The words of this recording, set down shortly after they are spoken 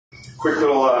quick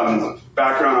little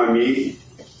background on me.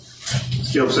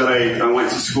 Caleb said I went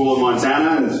to school in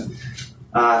Montana,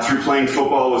 and through playing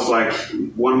football was like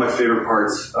one of my favorite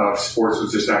parts of sports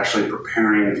was just actually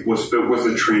preparing, was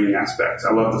the training aspect.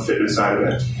 I love the fitness side of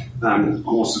it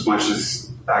almost as much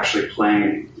as actually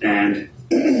playing. And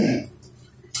I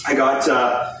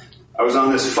was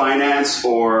on this finance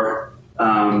or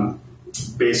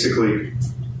basically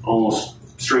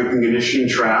almost strength and conditioning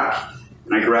track.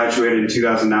 And I graduated in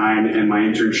 2009, and my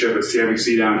internship at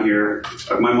CIBC down here,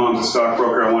 my mom's a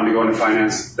stockbroker. I wanted to go into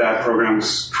finance. That program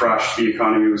was crushed. The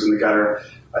economy was in the gutter.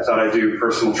 I thought I'd do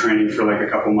personal training for like a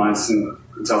couple months and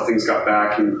until things got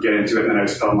back and get into it. And then I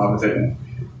just fell in love with it. And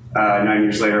 9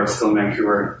 years later, I was still in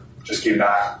Vancouver, just came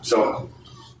back. So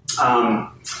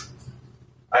I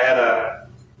had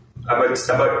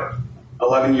about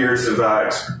 11 years of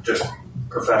just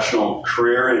professional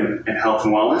career in health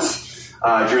and wellness.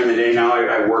 During the day now,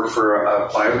 I work for a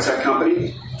biotech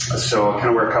company, so I kind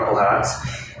of wear a couple hats.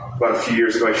 About a few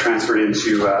years ago, I transferred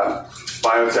into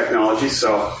biotechnology.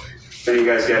 So then you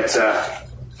guys get,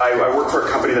 I work for a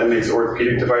company that makes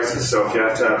orthopedic devices. So if you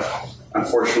have to have,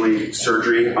 unfortunately,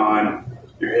 surgery on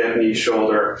your hip, knee,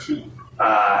 shoulder,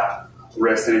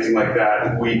 wrist, anything like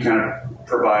that, we kind of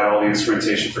provide all the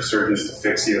instrumentation for surgeons to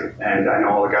fix you. And I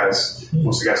know all the guys,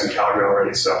 most of the guys in Calgary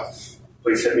already, so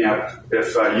please hit me up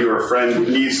if you or a friend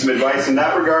needs some advice in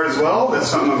that regard as well. That's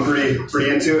something I'm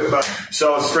pretty into.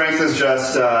 So strength is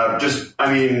just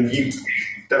I mean,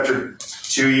 after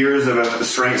 2 years of a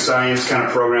strength science kind of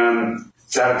program,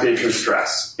 it's adaptation of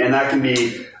stress. And that can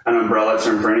be an umbrella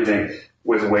term for anything.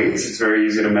 With weights, it's very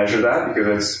easy to measure that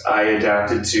because I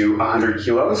adapted to 100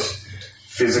 kilos.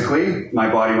 Physically, my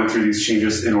body went through these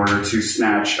changes in order to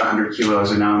snatch 100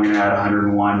 kilos, and now I'm going to add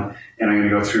 101, and I'm going to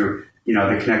go through,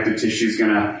 the connective tissue is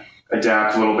going to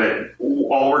adapt a little bit.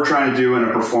 All we're trying to do in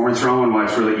a performance realm, and why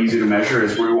it's really easy to measure,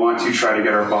 is we want to try to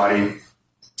get our body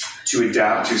to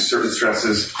adapt to certain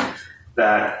stresses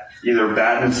that either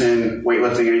badminton,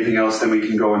 weightlifting, anything else, then we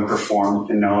can go and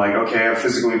perform and know, like, okay, I'm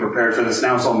physically prepared for this.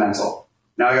 Now it's all mental.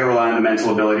 Now I got to rely on the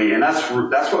mental ability, and that's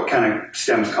what kind of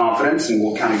stems confidence, and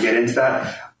we'll kind of get into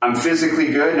that. I'm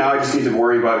physically good. Now I just need to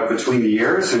worry about between the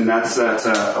years, and that's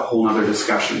a whole other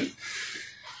discussion.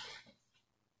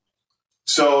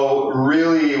 So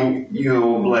really,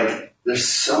 there's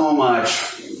so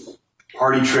much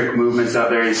party trick movements out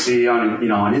there. You see on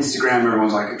Instagram,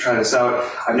 everyone's like, try this out.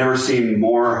 I've never seen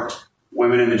more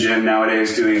women in the gym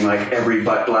nowadays doing like every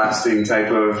butt blasting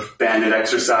type of banded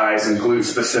exercise and glute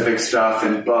specific stuff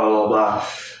and blah, blah, blah.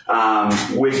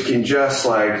 Which can just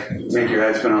like make your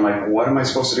head spin on like, what am I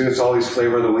supposed to do? It's always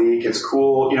flavor of the week. It's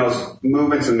cool.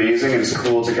 Movement's amazing, and it's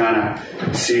cool to kind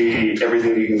of see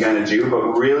everything you can kind of do.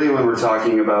 But really, when we're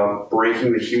talking about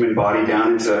breaking the human body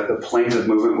down into the planes of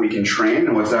movement we can train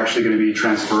and what's actually going to be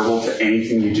transferable to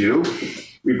anything you do,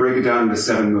 we break it down into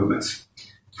 7 movements.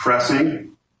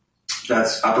 Pressing,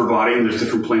 that's upper body, and there's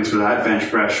different planes for that. Bench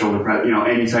press, shoulder press,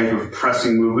 any type of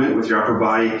pressing movement with your upper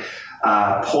body.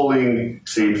 Pulling,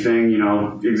 same thing,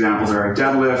 examples are a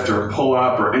deadlift or a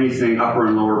pull-up or anything upper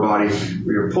and lower body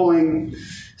where you're pulling.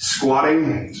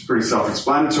 Squatting, it's pretty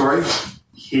self-explanatory.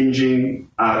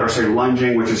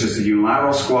 Lunging, which is just a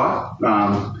unilateral squat,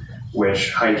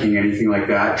 which hiking, anything like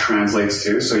that translates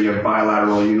to. So you have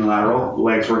bilateral, unilateral,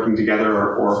 legs working together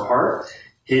or apart.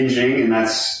 Hinging, and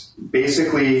that's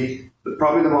basically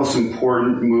probably the most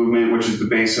important movement, which is the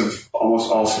base of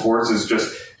almost all sports, is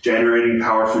just generating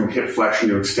power from hip flexion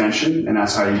to extension, and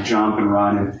that's how you jump and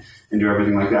run and do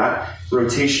everything like that.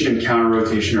 Rotation and counter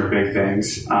rotation are big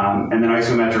things. And then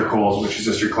isometric holds, which is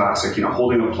just your classic,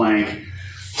 holding a plank,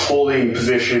 holding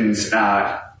positions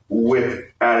with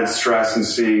added stress and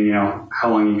seeing, how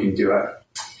long you can do it.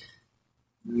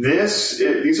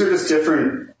 These are just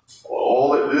different.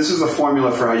 This is a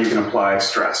formula for how you can apply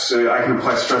stress. So I can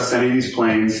apply stress to any of these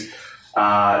planes.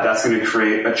 That's going to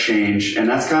create a change. And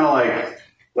that's kind of like,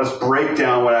 let's break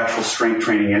down what actual strength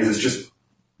training is. It's just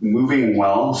moving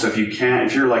well. So if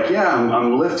you're like, yeah,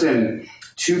 I'm lifting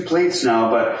 2 plates now,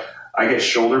 but I get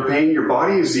shoulder pain, your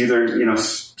body is either,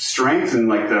 strength and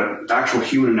like the actual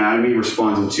human anatomy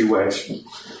responds in 2 ways.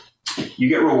 You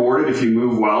get rewarded if you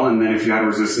move well, and then if you add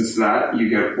resistance to that, you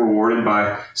get rewarded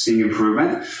by seeing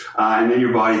improvement. And then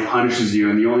your body punishes you,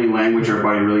 and the only language our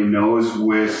body really knows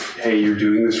with, hey, you're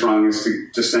doing this wrong, is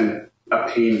to send a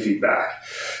pain feedback.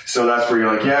 So that's where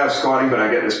you're like, yeah, I'm squatting, but I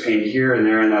get this pain here and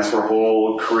there, and that's where a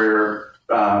whole career,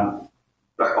 a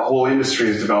whole industry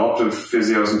is developed of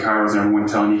physios and chiros and everyone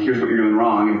telling you, here's what you're doing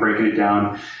wrong, and breaking it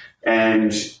down.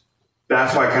 And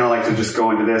that's why I kind of like to just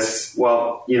go into this.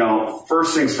 Well,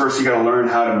 first things first, you got to learn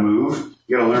how to move.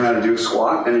 You got to learn how to do a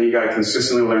squat, and then you got to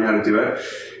consistently learn how to do it.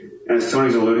 And as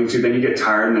Tony's alluding to, then you get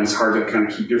tired, and then it's hard to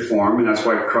kind of keep your form, and that's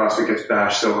why CrossFit gets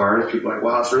bashed so hard. People are like,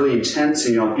 wow, it's really intense,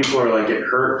 and, you know, people are like getting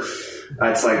hurt.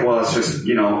 It's like, well, it's just,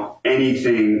 you know,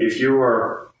 anything. If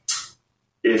you're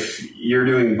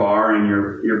doing bar and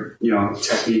your you know,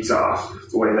 technique's off,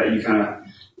 the way that you kind of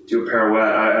do a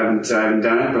pirouette. I haven't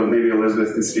done it, but maybe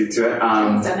Elizabeth can speak to it.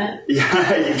 I've done it.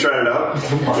 Yeah, you tried it out.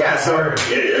 Yeah, so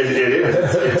it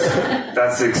is.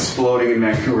 That's exploding in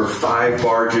Vancouver. 5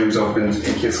 bar gyms opened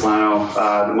in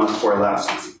Kitsilano the month before I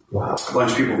left. Wow. A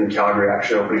bunch of people from Calgary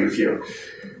actually opening a few.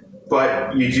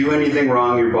 But you do anything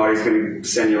wrong, your body's going to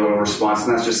send you a little response,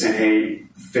 and that's just saying, hey,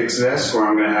 fix this, or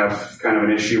I'm going to have kind of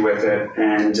an issue with it.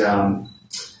 And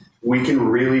we can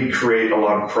really create a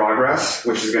lot of progress,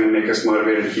 which is going to make us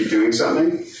motivated to keep doing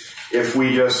something. If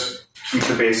we just keep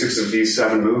the basics of these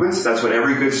 7 movements, that's what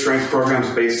every good strength program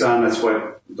is based on. That's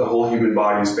what the whole human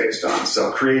body is based on.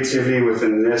 So creativity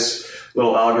within this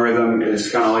little algorithm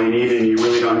is kind of all you need, and you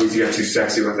really don't need to get too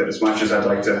sexy with it as much as I'd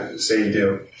like to say you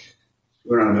do.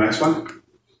 We're on to the next one.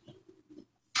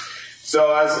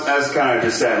 So as kind of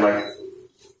just said, like,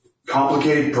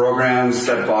 complicated programs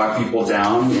that bog people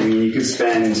down. I mean, you could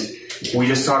spend, we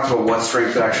just talked about what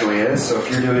strength actually is. So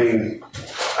if you're doing,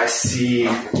 I see,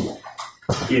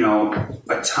 you know,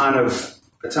 a ton of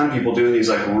people doing these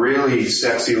like really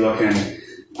sexy looking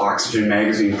Oxygen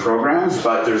magazine programs,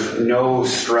 but there's no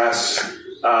stress.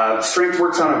 Strength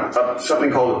works on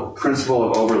something called principle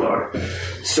of overload.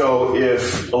 So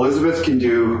if Elizabeth can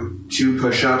do 2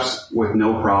 push-ups with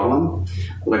no problem,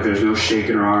 like there's no shake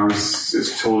in her arms,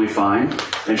 it's totally fine,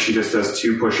 and she just does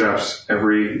 2 push-ups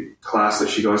every class that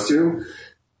she goes to,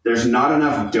 there's not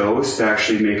enough dose to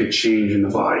actually make a change in the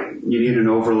body. You need an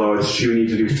overload. You need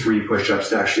to do 3 push-ups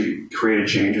to actually create a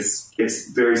change.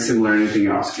 It's very similar to anything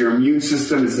else. If your immune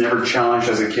system is never challenged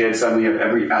as a kid, suddenly you have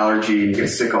every allergy and you get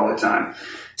sick all the time.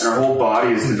 And our whole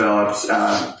body is developed,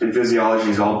 and physiology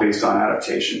is all based on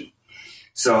adaptation.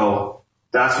 So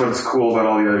that's what's cool about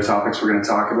all the other topics we're going to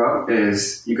talk about,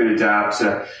 is you can adapt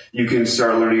to, you can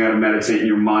start learning how to meditate, and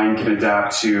your mind can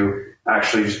adapt to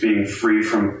actually just being free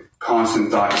from constant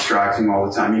thought distracting all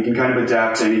the time. You can kind of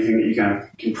adapt to anything that you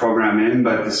can program in,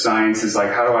 but the science is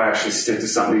like, how do I actually stick to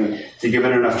something to give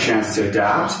it enough chance to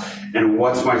adapt? And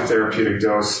what's my therapeutic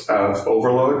dose of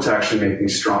overload to actually make me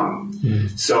strong?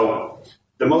 So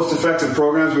the most effective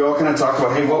programs, we all kind of talk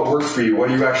about, hey, what works for you?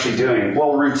 What are you actually doing?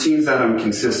 Well, routines that I'm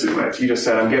consistent with. You just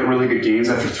said, I'm getting really good gains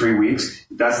after 3 weeks.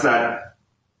 That's that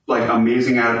like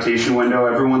amazing adaptation window.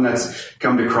 Everyone that's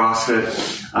come to CrossFit,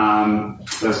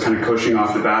 that's kind of coaching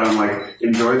off the bat, I'm like,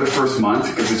 enjoy the first month,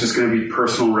 because it's just going to be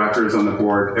personal records on the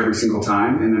board every single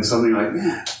time. And then suddenly you're like,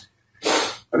 man,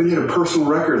 I've been hit a personal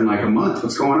record in like a month.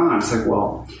 What's going on? It's like,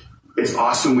 well, it's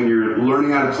awesome when you're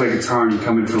learning how to play guitar and you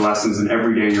come in for lessons, and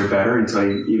every day you're better until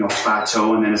you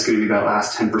plateau, and then it's going to be that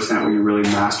last 10% where you really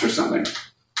master something.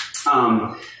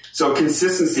 So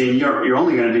consistency, you're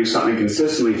only going to do something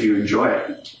consistently if you enjoy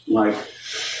it. Like,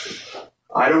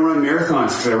 I don't run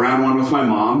marathons because I ran one with my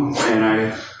mom and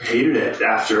I hated it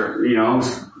after,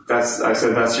 I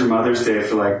said, that's your Mother's Day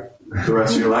for like the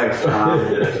rest of your life.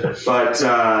 But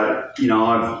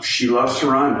she loves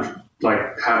to run.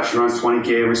 Like, she runs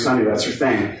 20K every Sunday. That's her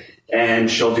thing.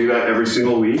 And she'll do that every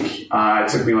single week. It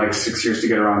took me like 6 years to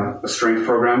get her on a strength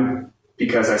program,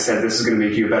 because I said, this is going to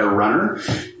make you a better runner.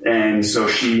 And so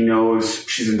she knows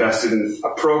she's invested in a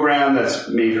program that's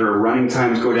made her running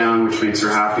times go down, which makes her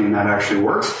happy, and that actually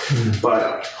works.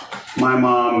 But my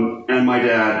mom and my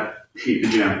dad hate the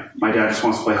gym. My dad just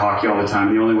wants to play hockey all the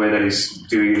time. The only way that he's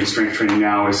doing his strength training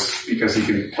now is because he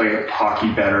can play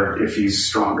hockey better if he's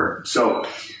stronger. So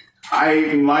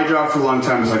my job for a long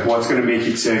time is like, what's going to make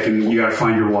you tick, and you got to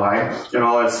find your why and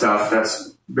all that stuff.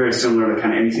 That's very similar to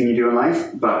kind of anything you do in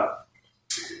life, but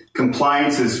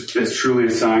compliance is truly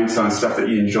a science on stuff that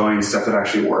you enjoy and stuff that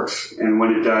actually works. And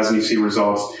when it does and you see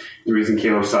results, the reason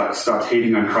Caleb stopped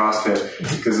hating on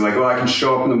CrossFit, because like, well, I can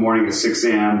show up in the morning at 6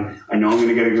 a.m. I know I'm going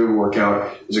to get a good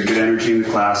workout. There's a good energy in the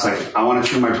class. Like, I want to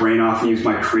turn my brain off and use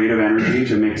my creative energy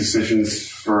to make decisions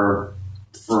for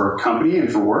company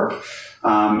and for work.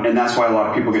 And that's why a lot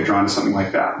of people get drawn to something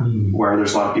like that, where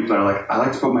there's a lot of people that are like, I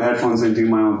like to put my headphones in, do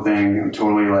my own thing. I'm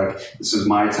totally like, this is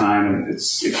my time. And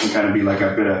it can kind of be like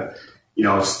a bit of,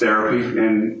 it's therapy.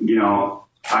 And,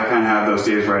 I kind of have those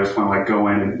days where I just want to like go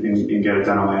in and get it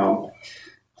done on my own.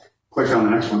 Click on the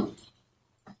next one.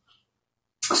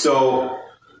 So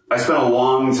I spent a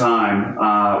long time,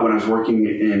 when I was working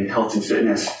in health and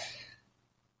fitness,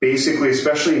 basically,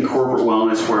 especially in corporate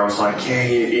wellness, where I was like,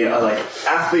 hey, like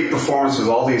athlete performance with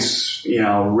all these,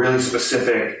 really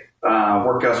specific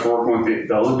workouts. We're working with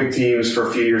the Olympic teams for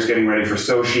a few years, getting ready for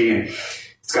Sochi, and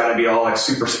it's got to be all like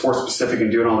super sport specific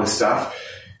and doing all this stuff.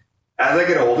 As I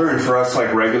get older, and for us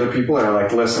like regular people that are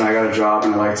like, listen, I got a job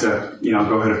and I like to,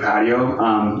 go hit a patio.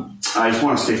 I just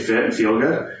want to stay fit and feel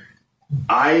good.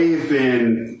 I've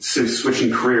been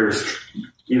switching careers,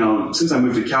 since I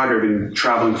moved to Calgary. I've been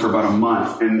traveling for about a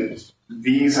month, and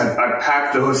I've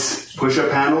packed those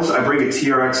push-up handles. I bring a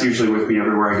TRX usually with me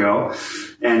everywhere I go.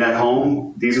 And at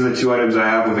home, these are the two items I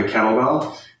have with a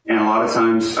kettlebell. And a lot of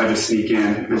times I just sneak in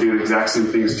and do the exact same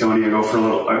thing as Tony. I go for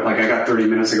I got 30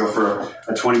 minutes. I go for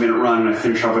a 20-minute run, and I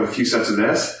finish off with a few sets of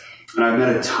this. And I've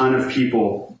met a ton of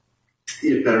people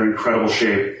that are in incredible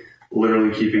shape,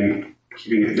 literally keeping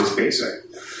it this basic.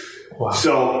 Wow.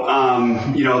 So,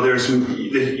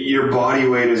 your body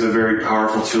weight is a very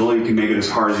powerful tool. You can make it as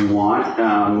hard as you want.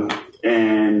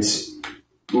 And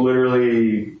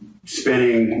literally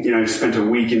spending, I spent a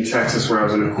week in Texas where I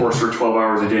was in a course for 12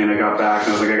 hours a day, and I got back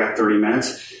and I was like, I got 30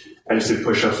 minutes. I just did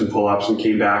push-ups and pull-ups and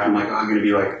came back. And I'm like, I'm going to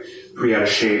be like pretty out of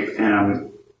shape.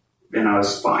 And I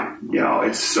was fine.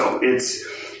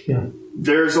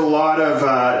 There's a lot of,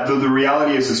 the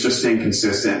reality is it's just staying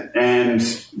consistent, and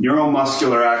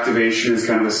neuromuscular activation is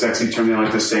kind of a sexy term they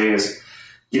like to say is,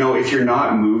 if you're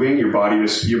not moving, your body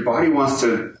wants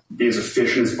to be as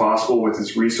efficient as possible with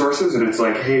its resources. And it's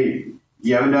like, hey,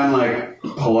 you haven't done like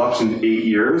pull-ups in 8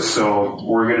 years, so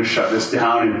we're going to shut this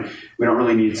down, and we don't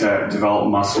really need to develop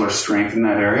muscle or strength in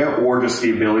that area, or just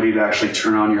the ability to actually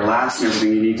turn on your lats and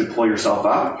everything you need to pull yourself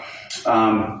up.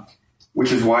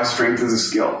 Which is why strength is a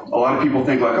skill. A lot of people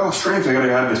think like, strength, I got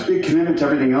to have this big commitment to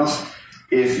everything else.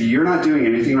 If you're not doing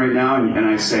anything right now, and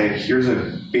I say, here's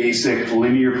a basic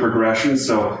linear progression.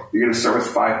 So you're going to start with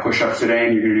 5 push-ups today,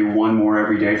 and you're going to do 1 more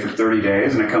every day for 30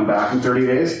 days. And I come back in 30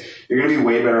 days, you're going to be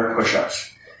way better at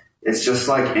push-ups. It's just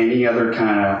like any other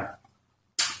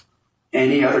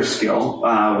skill,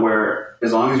 where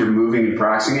as long as you're moving and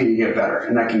practicing it, you get better.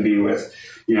 And that can be with,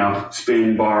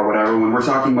 spin, bar, whatever. When we're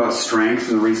talking about strength,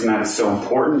 and the reason that it's so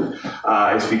important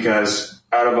is because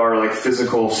out of our like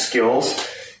physical skills,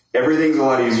 everything's a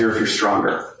lot easier if you're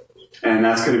stronger. And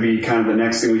that's going to be kind of the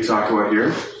next thing we talk about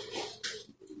here.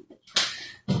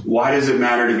 Why does it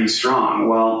matter to be strong?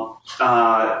 Well,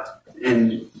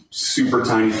 in super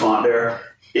tiny font there,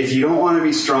 if you don't want to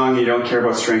be strong, you don't care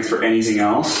about strength for anything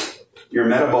else, your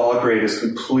metabolic rate is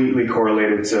completely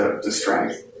correlated to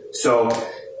strength. So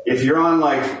if you're on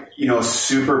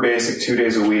super basic 2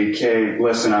 days a week, hey,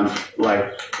 listen, I've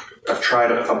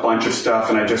tried a bunch of stuff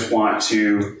and I want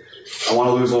to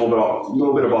lose a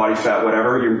little bit of body fat,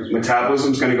 whatever, your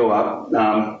metabolism's going to go up.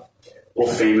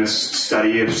 Little famous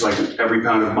study, it's like every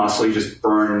pound of muscle, you just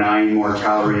burn 9 more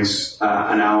calories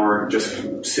an hour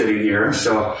just sitting here.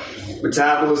 So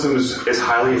metabolism is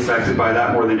highly affected by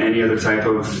that more than any other type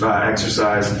of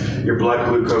exercise. Your blood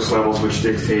glucose levels, which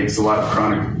dictates a lot of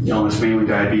chronic illness, mainly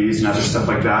diabetes and other stuff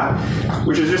like that,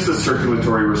 which is just a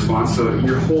circulatory response. So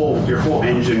your whole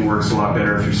engine works a lot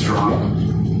better if you're strong.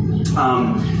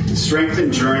 Strength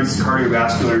endurance,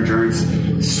 cardiovascular endurance.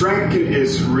 Strength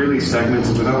is really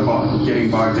segmented without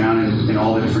getting bogged down in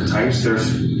all the different types.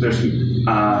 There's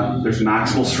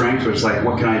maximal strength, which is like,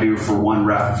 what can I do for 1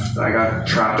 rep? I got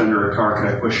trapped under a car, could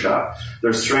I push it up?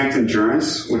 There's strength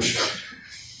endurance, which,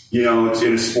 it's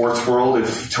in a sports world.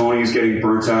 If Tony's getting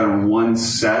burnt out in 1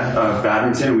 set of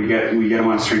badminton, we get him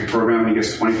on a strength program and he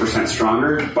gets 20%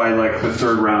 stronger. By like the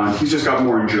 3rd round, he's just got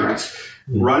more endurance.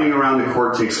 Running around the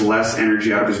court takes less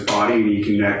energy out of his body, and he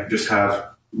can just have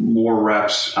more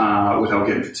reps without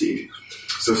getting fatigued.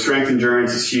 So strength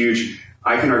endurance is huge.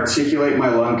 I can articulate my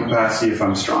lung capacity if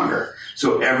I'm stronger.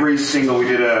 So we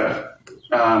did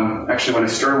actually when I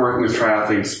started working with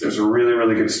triathletes, there's a really,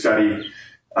 really good study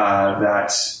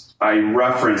that I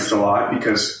referenced a lot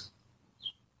because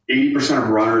 80% of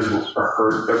runners are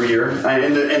hurt every year.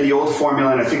 And the old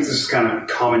formula, and I think this is kind of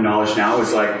common knowledge now,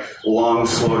 is like long,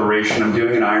 slow duration. I'm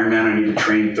doing an Ironman, I need to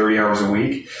train 30 hours a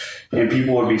week. And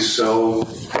people would be so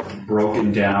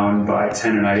broken down by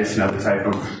tendonitis and other type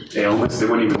of ailments, they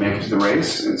wouldn't even make it to the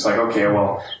race. And it's like, okay,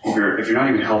 well, if you're not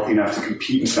even healthy enough to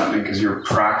compete in something because you're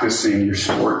practicing your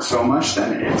sport so much,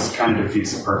 then it kind of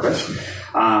defeats the purpose.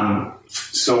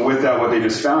 So with that, what they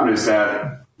just found is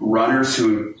that runners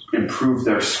who improved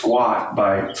their squat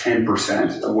by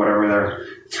 10% of whatever their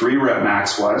 3-rep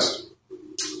max was,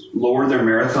 lowered their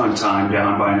marathon time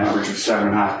down by an average of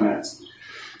 7.5 minutes.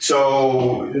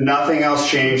 So nothing else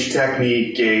changed,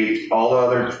 technique, gait,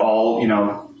 double-blind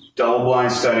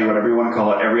study, whatever you want to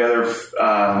call it. Every other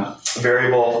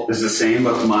variable is the same,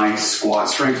 but my squat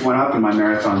strength went up and my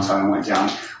marathon time went down.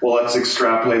 Well, let's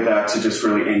extrapolate that to just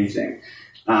really anything.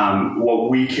 What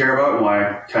we care about, and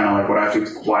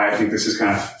why I think this is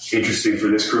kind of interesting for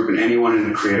this group and anyone in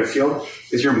the creative field,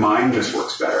 is your mind just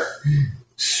works better.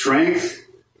 Strength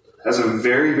has a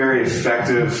very, very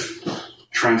effective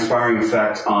transpiring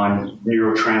effect on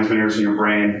neurotransmitters in your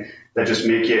brain that just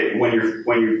make it, when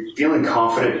you're feeling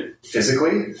confident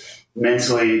physically,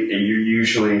 mentally, you're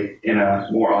usually in a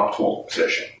more optimal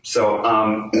position. So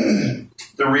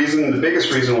the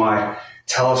biggest reason why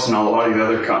TELUS and a lot of the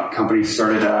other companies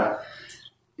started,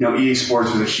 EA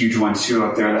Sports was a huge one too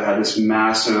out there that had this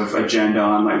massive agenda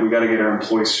on we got to get our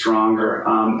employees stronger.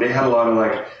 They had a lot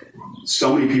of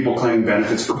so many people claiming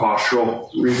benefits for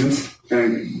postural reasons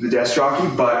and the desk jockey,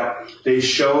 but they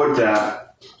showed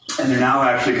that, and they're now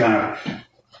actually kind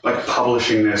of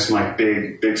publishing this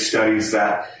in big studies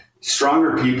that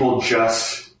stronger people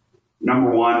just,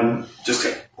 number one, just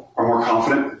are more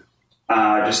confident,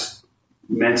 just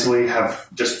mentally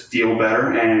just feel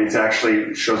better, and it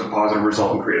actually shows a positive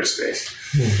result in creative space.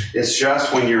 It's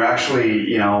just when you're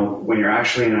actually, in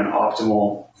an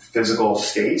optimal physical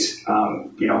state,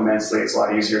 mentally it's a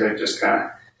lot easier to just kind of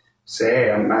say,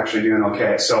 hey, I'm actually doing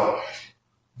okay. So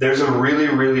there's a really,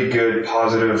 really good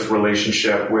positive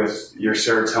relationship with your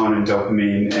serotonin and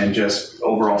dopamine and just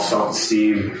overall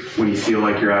self-esteem when you feel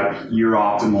like you're at your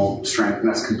optimal strength. And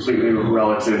that's completely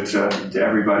relative to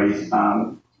everybody,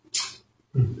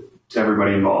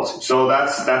 involved. So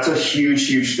that's a huge,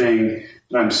 huge thing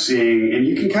that I'm seeing. And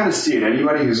you can kind of see it.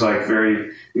 Anybody who's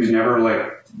who's never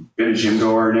been a gym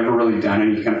goer, never really done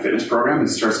any kind of fitness program and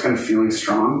starts kind of feeling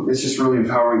strong, it's just really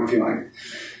empowering feeling.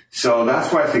 So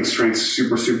that's why I think strength's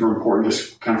super, super important,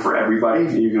 just kind of for everybody.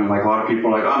 A lot of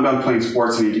people are like, oh, I'm done playing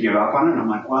sports, I need to give up on it. And I'm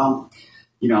like, well,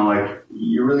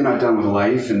 you're really not done with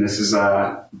life. And this is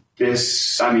a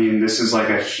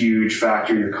huge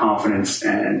factor in your confidence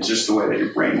and just the way that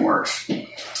your brain works.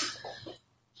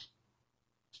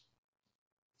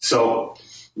 So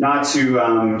not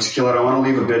to kill it, I want to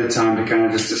leave a bit of time to kind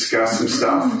of just discuss some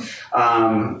stuff.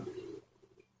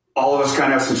 All of us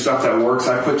kind of have some stuff that works.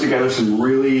 I put together some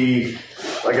really,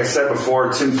 like I said before,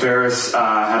 Tim Ferriss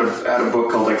had a book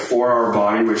called 4 Hour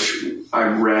Body, which I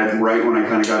read right when I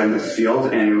kind of got into the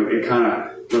field, and it kind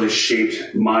of really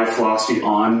shaped my philosophy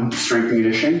on strength and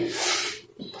conditioning.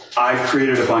 I've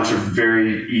created a bunch of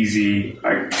very easy,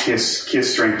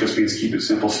 KISS strength just means keep it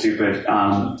simple, stupid.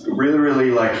 Really,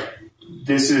 really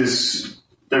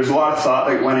there's a lot of thought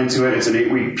that went into it. It's an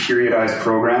 8-week periodized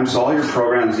program. So all your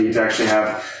programs need to actually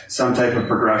have some type of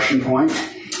progression point,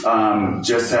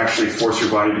 just to actually force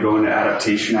your body to go into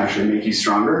adaptation, actually make you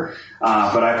stronger.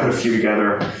 But I put a few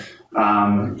together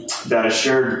that I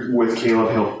shared with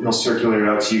Caleb. He'll circulate it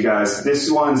out to you guys. This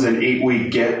one's an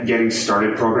 8-week getting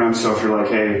started program. So if you're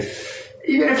like, hey,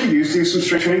 even if you used to do some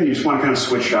strength training, you just want to kind of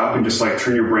switch it up and just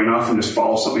turn your brain off and just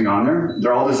follow something on there.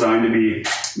 They're all designed to be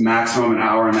maximum an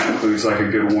hour, and that includes a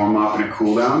good warm up and a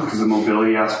cool down, because the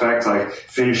mobility aspect,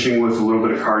 finishing with a little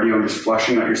bit of cardio and just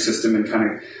flushing out your system and kind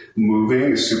of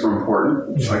moving is super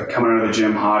important. It's coming out of the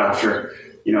gym hot after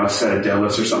a set of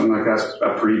deadlifts or something like that's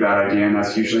a pretty bad idea, and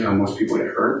that's usually how most people get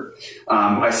hurt.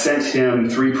 I sent him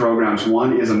 3 programs.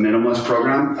 One is a minimalist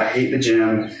program. I hate the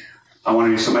gym. I want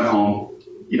to do something at home.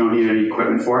 You don't need any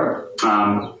equipment for it.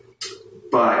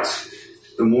 But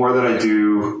the more that I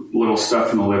do little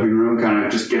stuff in the living room, kind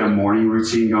of just get a morning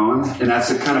routine going. And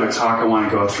that's a kind of a talk I want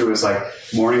to go through, is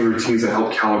morning routines that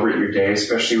help calibrate your day,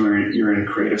 especially when you're in a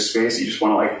creative space. You just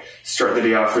want to start the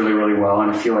day off really, really well.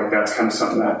 And I feel like that's kind of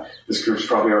something that this group's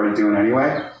probably already doing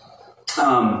anyway.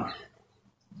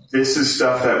 This is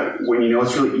stuff that when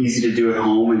it's really easy to do at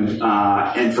home,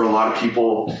 and for a lot of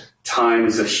people, time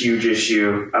is a huge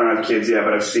issue. I don't have kids yet,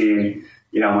 but I've seen,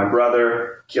 my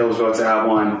brother, Caleb's about to have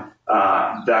one.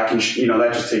 That can,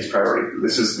 that just takes priority.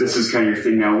 This is kind of your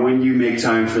thing now. When you make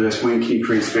time for this, when can you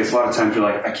create space? A lot of times you're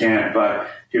like, I can't, but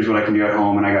here's what I can do at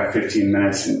home, and I got 15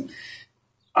 minutes. And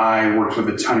I worked with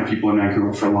a ton of people in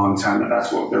Vancouver for a long time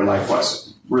that's what their life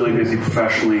was. Really busy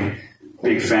professionally,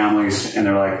 big families, and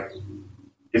they're like,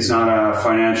 it's not a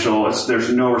financial, there's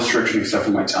no restriction except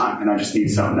for my time, and I just need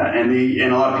something and a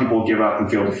lot of people give up and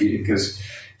feel defeated because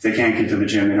if they can't get to the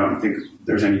gym, they don't think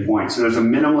there's any point. So there's a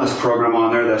minimalist program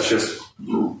on there that's just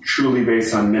truly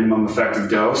based on minimum effective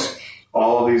dose.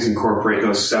 All of these incorporate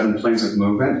those 7 planes of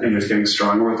movement and just getting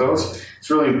stronger with those. It's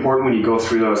really important when you go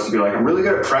through those to be like, I'm really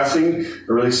good at pressing, I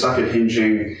really suck at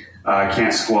hinging, I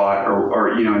can't squat,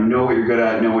 or know what you're good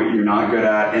at, know what you're not good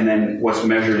at, and then what's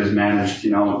measured is managed.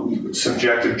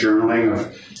 Subjective journaling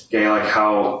of,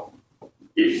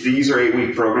 these are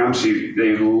 8-week programs, so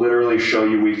they literally show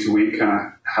you week to week kind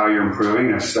of how you're improving.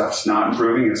 And if stuff's not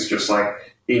improving, it's just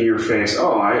in your face,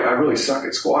 oh, I really suck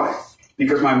at squatting.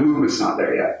 because my movement's not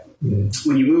there yet.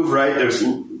 When you move right, there's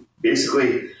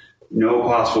basically no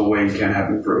possible way you can have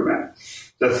improvement.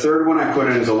 The third one I put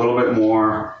in is a little bit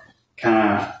more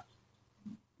kind of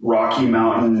Rocky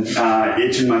Mountain,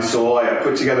 itch in my soul. I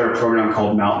put together a program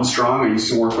called Mountain Strong. I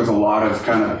used to work with a lot of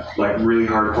kind of like really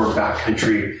hardcore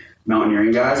backcountry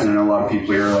mountaineering guys, and I know a lot of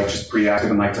people here are like just pretty active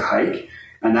and like to hike.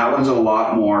 And that one's a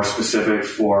lot more specific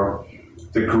for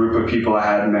the group of people I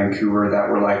had in Vancouver that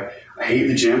were like, I hate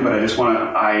the gym, but I just want to,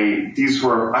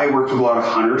 I worked with a lot of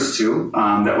hunters too,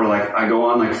 that were like, I go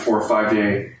on like 4 or 5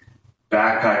 day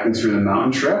backpacking through the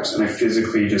mountain trips, and I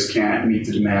physically just can't meet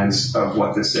the demands of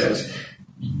what this is.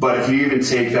 But if you even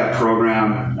take that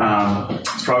program,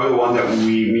 it's probably the one that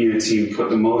me and the team put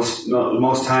the most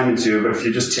time into. But if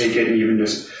you just take it and even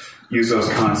just use those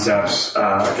concepts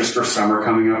just for summer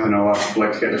coming up, I know a lot of people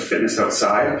like to get their fitness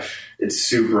outside. It's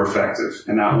super effective,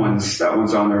 and that one's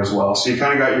on there as well. So you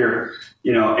kind of got your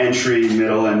entry,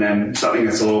 middle, and then something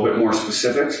that's a little bit more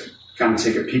specific. Kind of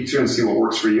take a peek through and see what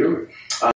works for you.